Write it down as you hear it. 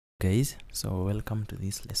guys, so welcome to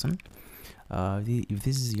this lesson. If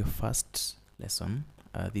this is your first lesson,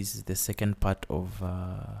 this is the second part of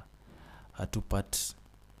a two-part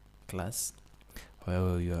class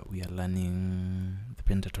where we are learning the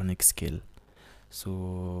pentatonic scale.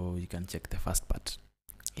 So you can check the first part.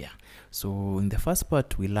 So in the first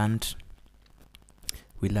part we learned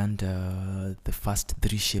the first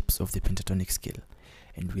three shapes of the pentatonic scale,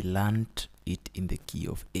 and we learned it in the key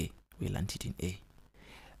of A. We learned it in A.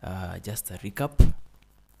 Just a recap,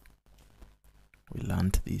 we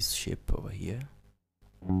learned this shape over here.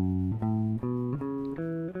 And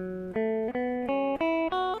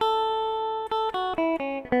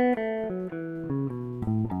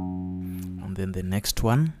then the next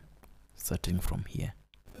one, starting from here.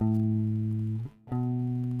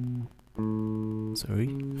 Sorry.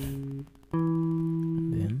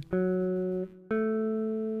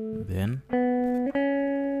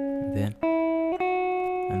 Then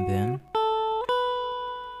and then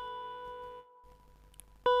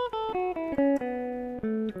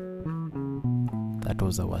that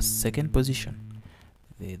was our second position.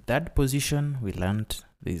 The third position we learned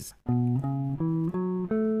this.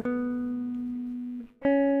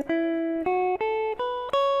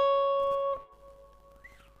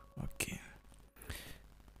 Okay.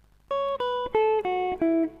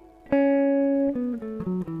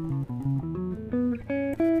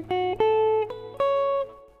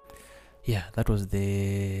 Yeah, that was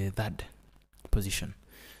the third position.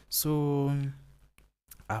 So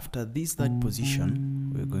after this third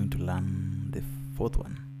position, we're going to learn the fourth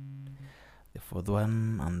one,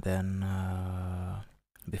 and then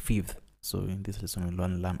the fifth. So in this lesson we'll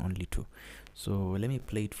learn only two. So let me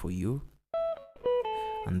play it for you,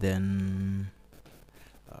 and then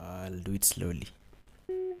I'll do it slowly.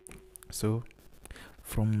 So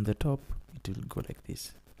from the top it will go like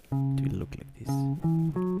this. It will look like this.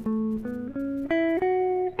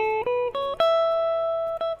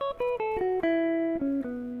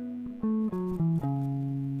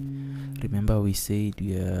 Remember, we said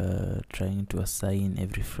we are trying to assign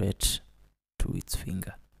every fret to its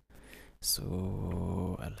finger.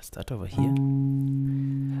 So I'll start over here.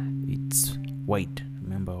 It's wide.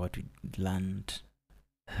 Remember what we learned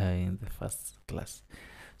in the first class.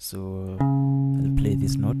 So I'll play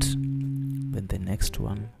this note, then the next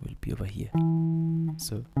one will be over here.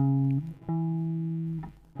 So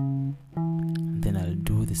and then I'll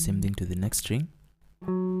do the same thing to the next string.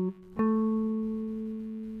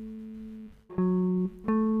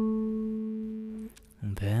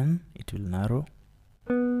 And then it will narrow.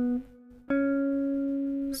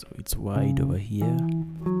 So it's wide over here,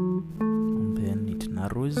 and then it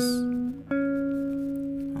narrows,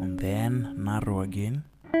 and then narrow again.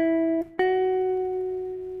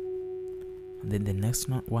 And then the next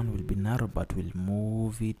one will be narrow, but we'll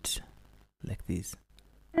move it like this.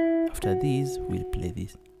 After this, we'll play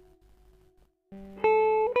this.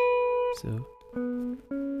 So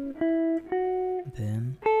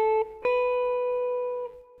then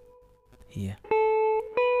here,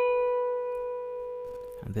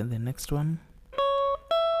 and then the next one.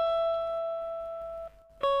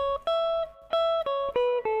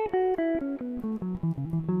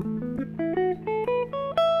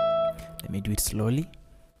 Let me do it slowly.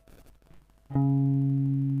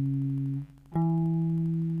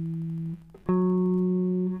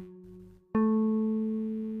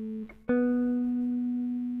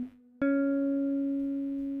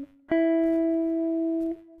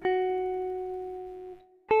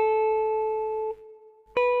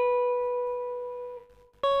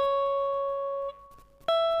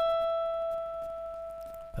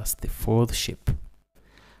 That's the fourth shape.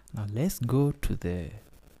 Now let's go to the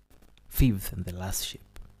fifth and the last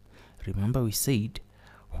shape. Remember, we said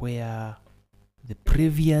where the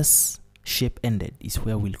previous shape ended is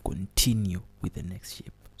where we'll continue with the next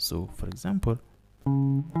shape. So for example,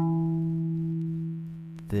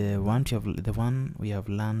 the one we have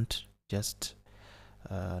learned just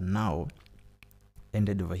now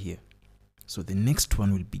ended over here. So the next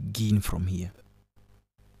one will begin from here.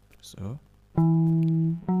 So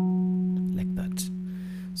like that.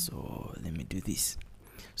 So let me do this.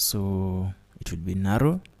 So it will be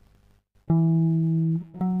narrow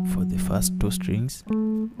for the first two strings,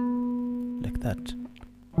 like that,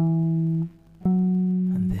 and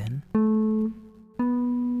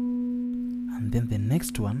then the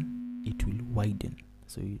next one it will widen,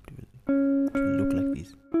 so it will look like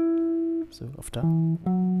this. So after,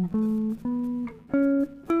 and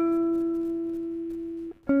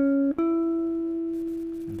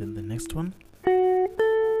then the next one.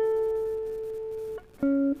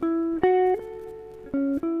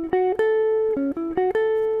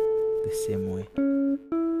 the same way,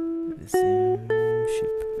 the same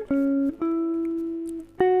shape,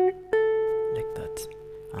 like that,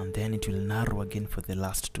 and then it will narrow again for the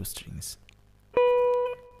last two strings. I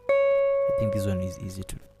think this one is easy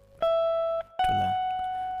to learn.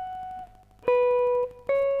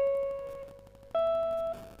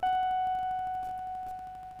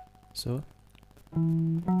 So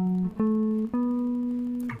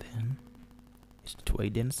then it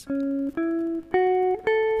widens,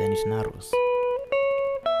 then it narrows,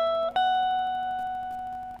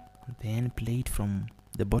 then play it from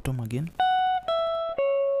the bottom again.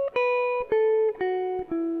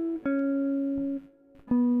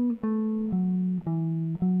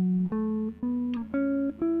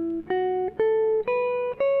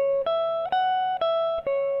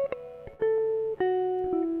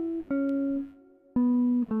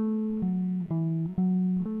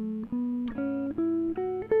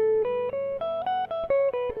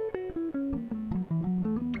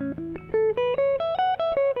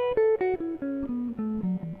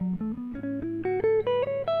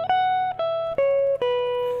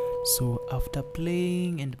 So after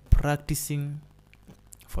playing and practicing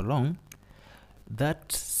for long,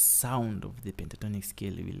 that sound of the pentatonic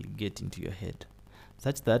scale will get into your head,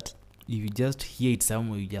 such that if you just hear it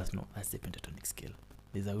somewhere, you just know that's the pentatonic scale.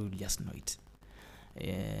 There's a way you just know it,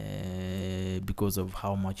 because of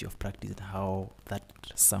how much you've practiced and how that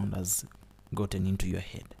sound has gotten into your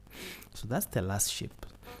head. So that's the last shape.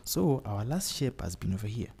 So our last shape has been over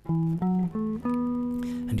here.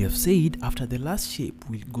 And you have said after the last shape,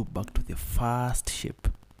 we'll go back to the first shape.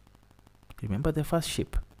 Remember the first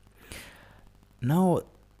shape? Now,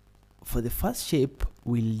 for the first shape,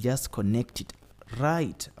 we'll just connect it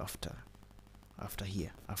right after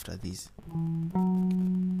here, after this.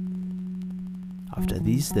 After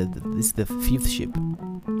this, this is the fifth shape.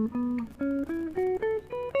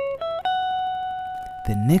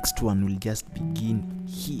 The next one will just begin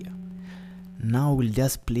here. Now we'll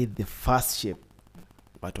just play the first shape,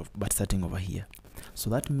 but starting over here. So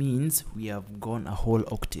that means we have gone a whole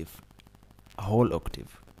octave.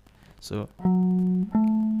 So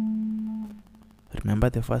remember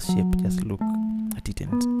the first shape, just look at it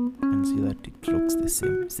and see that it looks the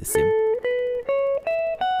same. It's the same,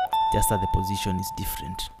 just that the position is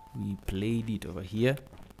different. We played it over here,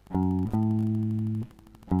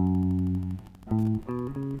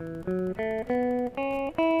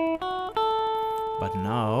 but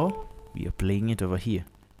now we are playing it over here.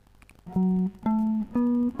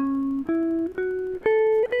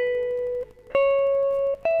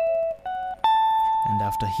 And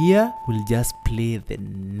after here, we'll just play the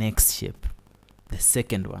next shape, the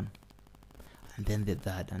second one, and then the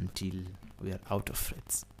third until we are out of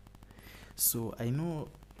frets. So I know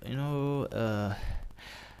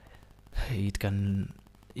it can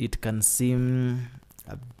seem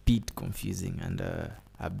a bit confusing and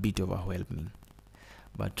a bit overwhelming,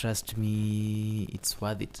 but trust me, it's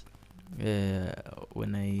worth it.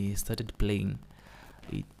 When I started playing,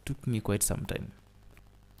 it took me quite some time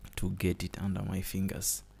to get it under my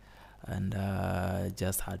fingers, and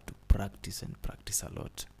just had to practice a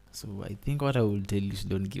lot. So I think what I will tell you is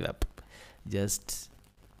don't give up. Just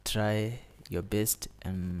try your best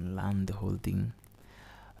and learn the whole thing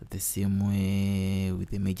the same way with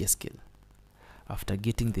the major scale. After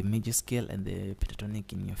getting the major scale and the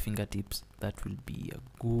pentatonic in your fingertips, that will be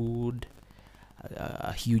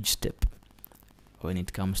a huge step when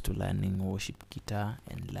it comes to learning worship guitar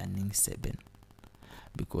and learning seben.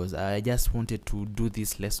 Because I just wanted to do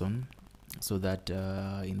this lesson so that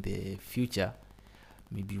in the future,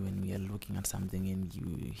 maybe when we are looking at something and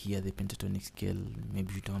you hear the pentatonic scale,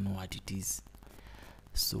 maybe you don't know what it is.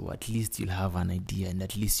 So at least you'll have an idea, and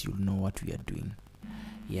at least you'll know what we are doing.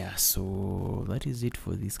 Yeah, so that is it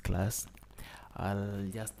for this class. I'll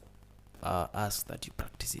just ask that you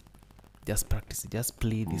practice it. Just practice it. Just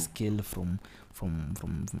play the scale from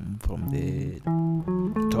the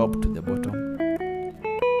top to the bottom,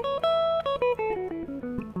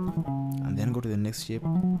 and then go to the next shape.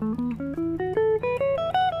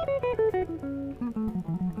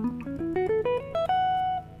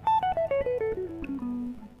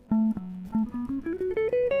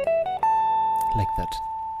 Like that.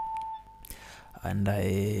 And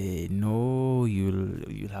I know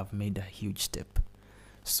you'll have made a huge step.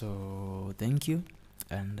 So thank you,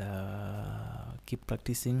 and keep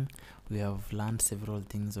practicing. We have learned several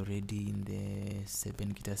things already in the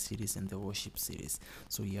seben guitar series and the worship series.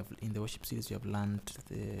 So you have, in the worship series, you have learned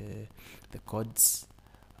the chords,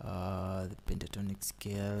 the pentatonic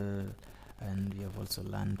scale, and we have also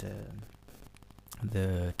learned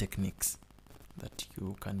the techniques that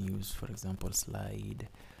you can use. For example, slide,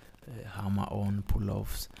 hammer on,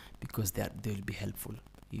 pull-offs, because they will be helpful.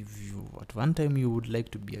 If you at one time you would like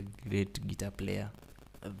to be a great guitar player,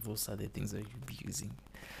 those are the things that you'll be using.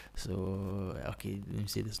 So okay, let me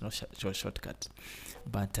say there's no shortcut,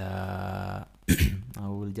 but I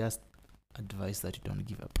will just advise that you don't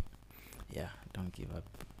give up. Yeah, don't give up.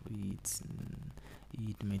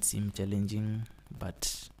 It might seem challenging,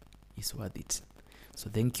 but it's worth it. So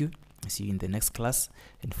thank you. I see you in the next class.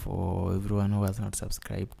 And for everyone who has not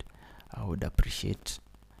subscribed, I would appreciate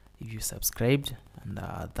if you subscribed and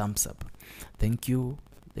thumbs up. Thank you.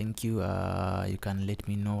 You can let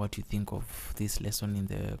me know what you think of this lesson in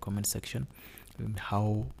the comment section and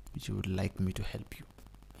how you would like me to help you.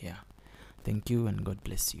 Yeah, thank you and God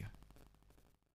bless you.